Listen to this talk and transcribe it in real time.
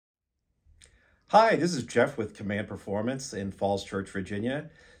Hi, this is Jeff with Command Performance in Falls Church, Virginia.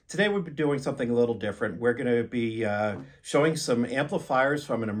 Today we'll be doing something a little different. We're going to be showing some amplifiers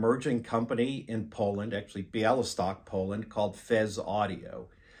from an emerging company in Poland, actually Białystok, Poland, called Fezz Audio.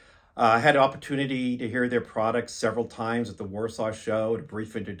 I had an opportunity to hear their products several times at the Warsaw show, a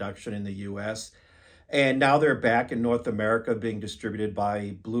brief introduction in the US. And now they're back in North America being distributed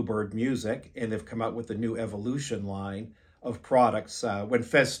by Bluebird Music, and they've come out with a new Evolution line of products. When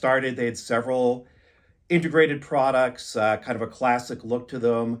Fezz started, they had several integrated products, kind of a classic look to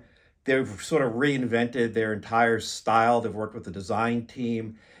them. They've sort of reinvented their entire style. They've worked with the design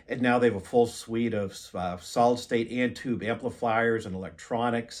team, and now they have a full suite of solid state and tube amplifiers and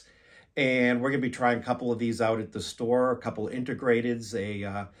electronics. And we're going to be trying a couple of these out at the store, a couple of integrateds,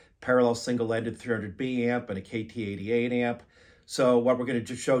 a parallel single-ended 300B amp and a KT88 amp. So what we're going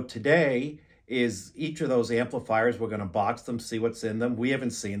to show today is each of those amplifiers. We're going to box them, see what's in them. We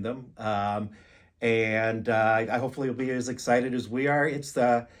haven't seen them. I hopefully you'll be as excited as we are.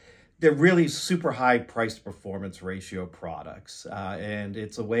 They're really super high price performance ratio products. And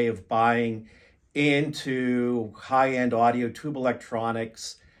it's a way of buying into high-end audio tube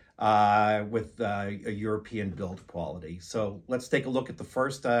electronics with a European build quality. So let's take a look at the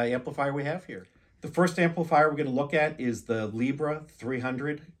first amplifier we have here. The first amplifier we're going to look at is the Lybra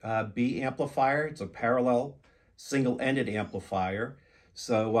 300B amplifier. It's a parallel single-ended amplifier.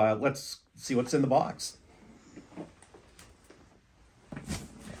 So let's see what's in the box.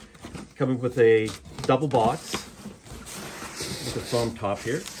 Coming with a double box with a foam top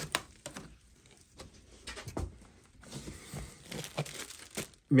here.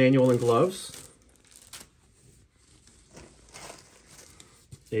 Manual and gloves.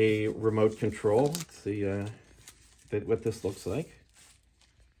 A remote control. Let's see what this looks like.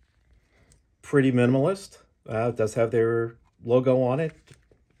 Pretty minimalist. It does have their logo on it.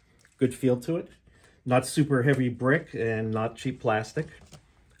 Good feel to it. Not super heavy brick and not cheap plastic.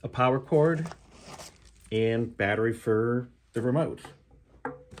 A power cord and battery for the remote.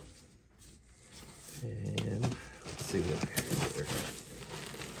 And let's see what we have here.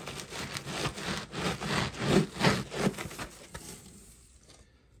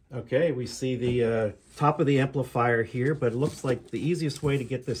 Okay, we see the top of the amplifier here, but it looks like the easiest way to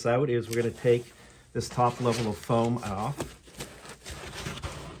get this out is we're going to take this top level of foam off.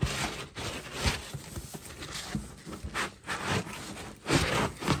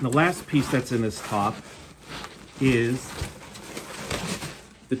 And the last piece that's in this top is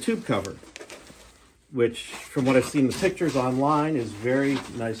the tube cover, which from what I've seen in the pictures online is very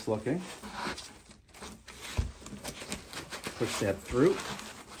nice looking. Push that through.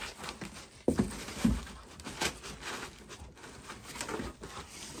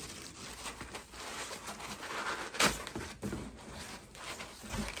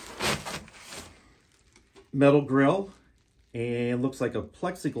 Metal grill, and looks like a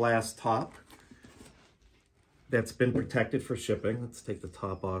plexiglass top that's been protected for shipping. Let's take the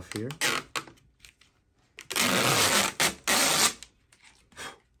top off here.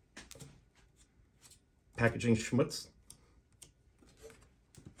 Packaging schmutz.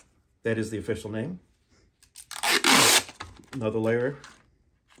 That is the official name. Another layer.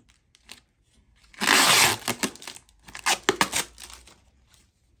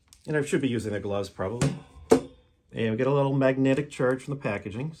 And I should be using the gloves probably. And we get a little magnetic charge from the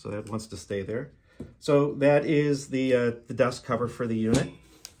packaging, so that wants to stay there. So that is the dust cover for the unit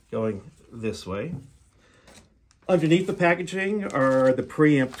going this way. Underneath the packaging are the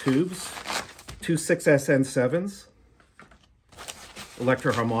preamp tubes, two 6SN7s,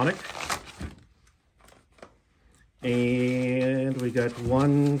 electroharmonic, and we got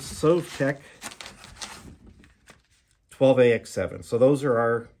one Sovtek 12AX7. So those are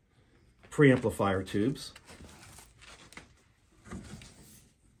our preamplifier tubes.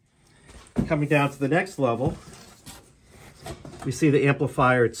 Coming down to the next level, we see the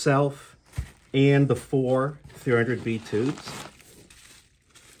amplifier itself and the four 300B tubes.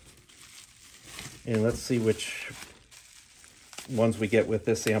 And let's see which ones we get with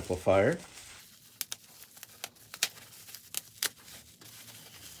this amplifier.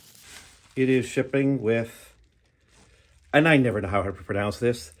 It is shipping with, and I never know how to pronounce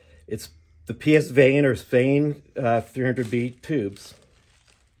this, it's the PS Vane or Vane 300B tubes.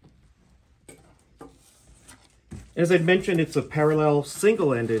 As I mentioned, it's a parallel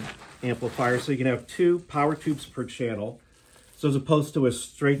single-ended amplifier, so you can have two power tubes per channel. So as opposed to a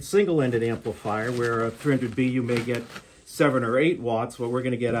straight single-ended amplifier, where a 300B you may get 7 or 8 watts, what we're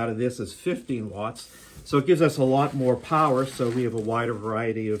going to get out of this is 15 watts. So it gives us a lot more power, so we have a wider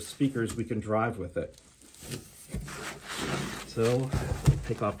variety of speakers we can drive with it. So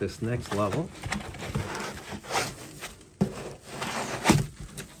take off this next level.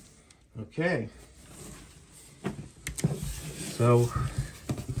 Okay. So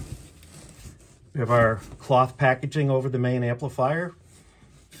we have our cloth packaging over the main amplifier,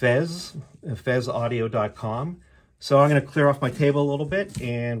 Fezz, fezzaudio.com. So I'm going to clear off my table a little bit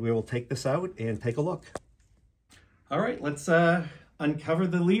and we will take this out and take a look. All right, let's uncover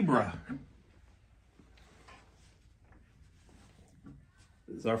the Lybra.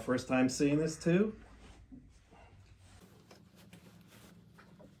 This is our first time seeing this too.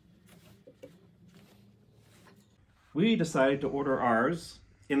 We decided to order ours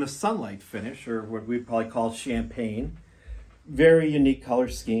in the sunlight finish, or what we probably call champagne. Very unique color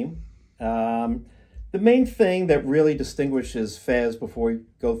scheme. The main thing that really distinguishes Fezz, before we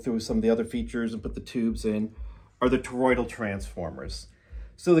go through some of the other features and put the tubes in, are the toroidal transformers.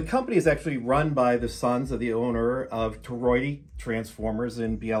 So the company is actually run by the sons of the owner of Toroid Transformers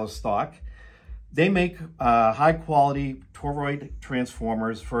in Białystok. They make high-quality toroid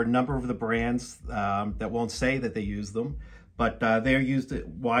transformers for a number of the brands that won't say that they use them, but they're used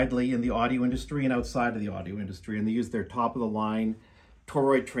widely in the audio industry and outside of the audio industry, and they use their top-of-the-line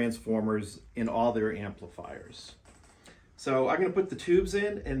toroid transformers in all their amplifiers. So I'm going to put the tubes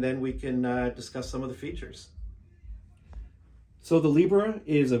in, and then we can discuss some of the features. So the Lybra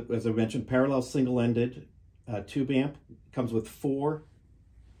is, as I mentioned, parallel single-ended tube amp. It comes with 4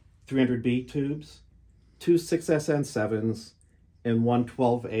 300B tubes, 2 6SN7s, and 1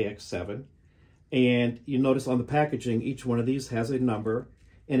 12AX7. And you notice on the packaging, each one of these has a number,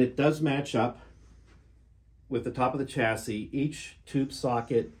 and it does match up with the top of the chassis. Each tube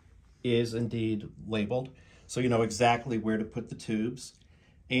socket is indeed labeled, so you know exactly where to put the tubes.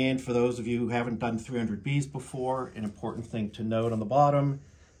 And for those of you who haven't done 300Bs before, an important thing to note on the bottom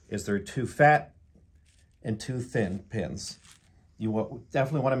is there are 2 fat and 2 thin pins. You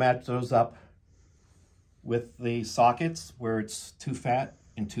definitely want to match those up with the sockets where it's 2 fat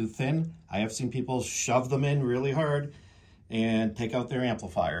and 2 thin. I have seen people shove them in really hard and take out their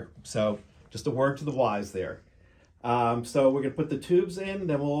amplifier. So just a word to the wise there. So we're going to put the tubes in,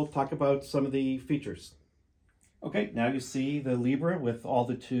 then we'll talk about some of the features. Okay, now you see the Lybra with all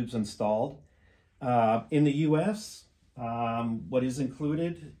the tubes installed. In the US, what is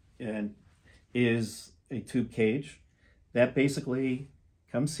included is a tube cage. That basically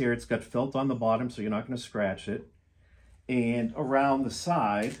comes here. It's got felt on the bottom, so you're not going to scratch it. And around the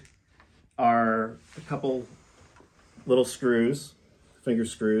side are a couple little screws, finger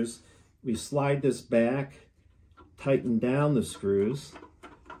screws. We slide this back, tighten down the screws.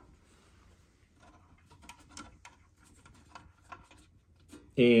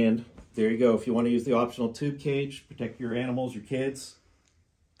 And there you go. If you want to use the optional tube cage, protect your animals, your kids,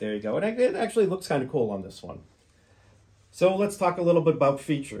 there you go. And it actually looks kind of cool on this one. So let's talk a little bit about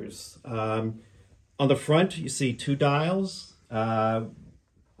features. On the front, you see 2 dials. On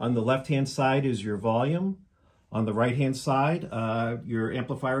the left-hand side is your volume. On the right-hand side, your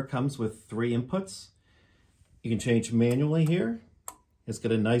amplifier comes with 3 inputs. You can change manually here. It's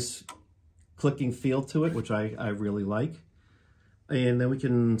got a nice clicking feel to it, which I really like. And then we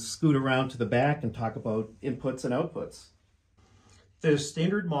can scoot around to the back and talk about inputs and outputs. The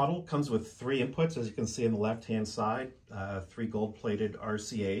standard model comes with 3 inputs, as you can see on the left-hand side, 3 gold-plated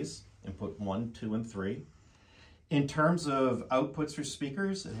RCAs, input 1, 2, and 3. In terms of outputs for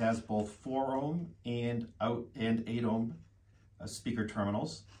speakers, it has both 4 ohm and 8 ohm speaker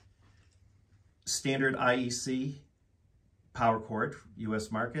terminals. Standard IEC power cord,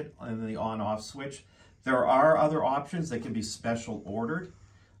 US market, and the on-off switch. There are other options that can be special ordered.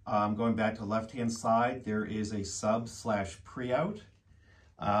 Going back to the left-hand side, there is a sub/pre-out.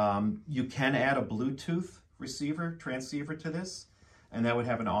 You can add a Bluetooth transceiver to this, and that would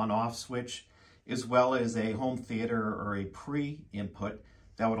have an on-off switch, as well as a home theater or a pre-input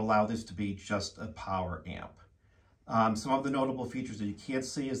that would allow this to be just a power amp. Some of the notable features that you can't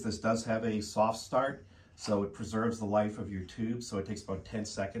see is this does have a soft start, so it preserves the life of your tube, so it takes about 10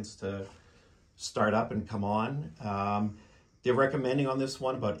 seconds to start up and come on. They're recommending on this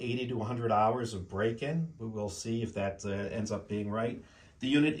one about 80 to 100 hours of break-in. We will see if that ends up being right. The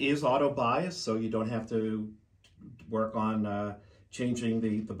unit is auto-bias, so you don't have to work on changing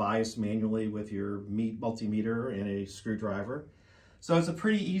the bias manually with your multimeter and a screwdriver. So it's a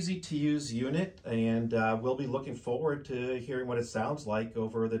pretty easy to use unit, and we'll be looking forward to hearing what it sounds like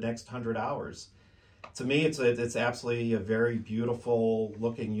over the next 100 hours. To me, it's absolutely a very beautiful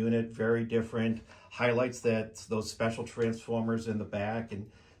looking unit, very different, highlights those special transformers in the back,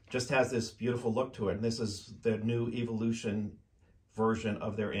 and just has this beautiful look to it. And this is the new Evolution version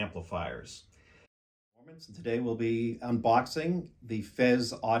of their amplifiers. Today we'll be unboxing the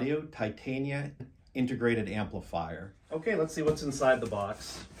Fezz Audio Titania integrated amplifier. Okay, let's see what's inside the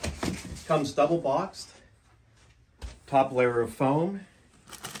box. Comes double boxed, top layer of foam,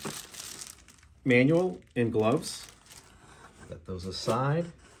 manual and gloves. Set those aside.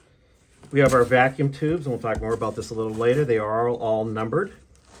 We have our vacuum tubes, and we'll talk more about this a little later. They are all numbered.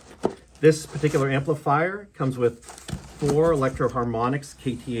 This particular amplifier comes with 4 Electro-Harmonix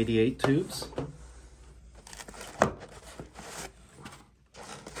KT88 tubes.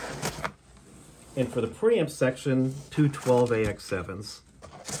 And for the preamp section, 2 12AX7s.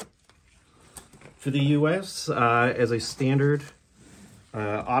 For the US, as a standard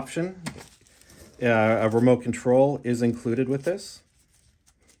option, a remote control is included with this.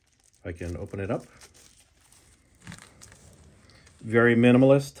 I can open it up. Very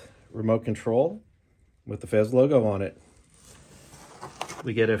minimalist remote control with the Fezz logo on it.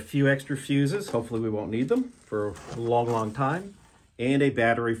 We get a few extra fuses, hopefully we won't need them for a long time, and a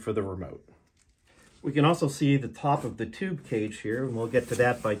battery for the remote. We can also see the top of the tube cage here, and we'll get to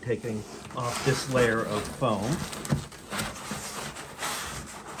that by taking off this layer of foam.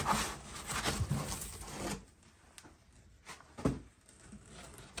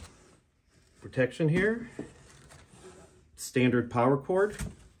 Protection here, standard power cord,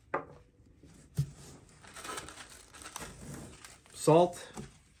 salt,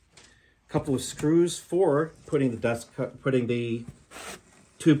 a couple of screws for putting the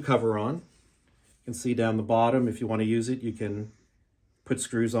tube cover on. You can see down the bottom, if you want to use it, you can put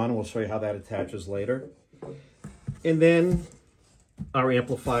screws on, and we'll show you how that attaches later. And then our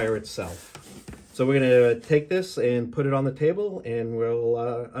amplifier itself. So we're going to take this and put it on the table, and we'll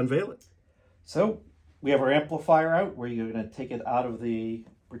unveil it. So we have our amplifier out. We're going to take it out of the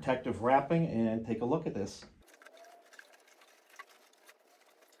protective wrapping and take a look at this.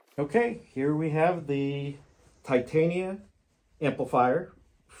 Okay, here we have the Titania amplifier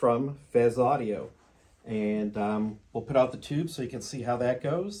from Fezz Audio. And we'll put out the tube so you can see how that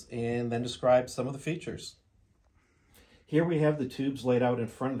goes and then describe some of the features. Here we have the tubes laid out in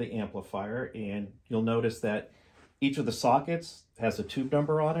front of the amplifier, and you'll notice that each of the sockets has a tube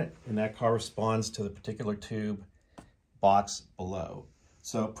number on it, and that corresponds to the particular tube box below.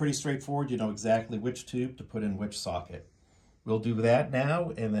 So pretty straightforward, you know exactly which tube to put in which socket. We'll do that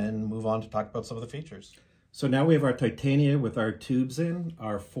now and then move on to talk about some of the features. So now we have our Titania with our tubes in,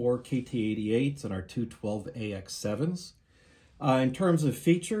 our 4 KT88s and our 2 12AX7s. In terms of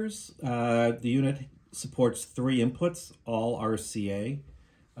features, the unit supports 3 inputs, all RCA.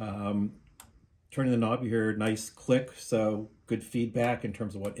 Turning the knob, you hear a nice click, so good feedback in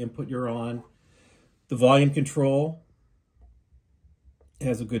terms of what input you're on. The volume control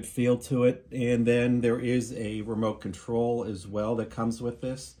has a good feel to it, and then there is a remote control as well that comes with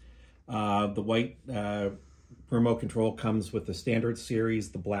this. The white remote control comes with the standard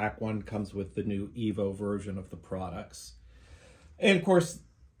series. The black one comes with the new Evo version of the products. And of course,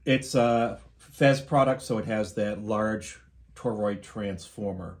 it's a Fezz product, so it has that large toroid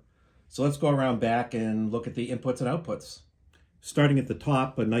transformer. So let's go around back and look at the inputs and outputs. Starting at the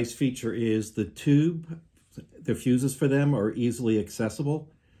top, a nice feature is the tube. The fuses for them are easily accessible.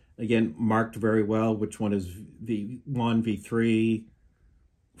 Again, marked very well which one is V1, V3,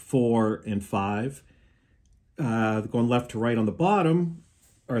 4, and 5. Going left to right on the bottom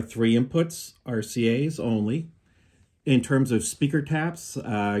are 3 inputs, RCAs only. In terms of speaker taps,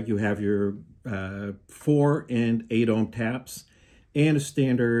 you have your 4 and 8 ohm taps, and a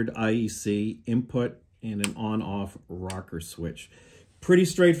standard IEC input and an on-off rocker switch. Pretty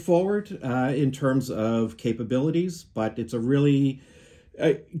straightforward in terms of capabilities, but it's a really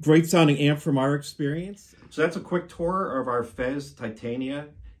great sounding amp from our experience. So that's a quick tour of our Fezz Titania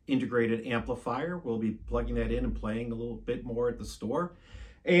integrated amplifier. We'll be plugging that in and playing a little bit more at the store.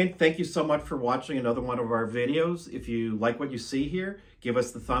 And thank you so much for watching another one of our videos. If you like what you see here, give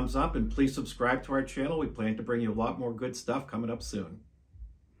us the thumbs up and please subscribe to our channel. We plan to bring you a lot more good stuff coming up soon.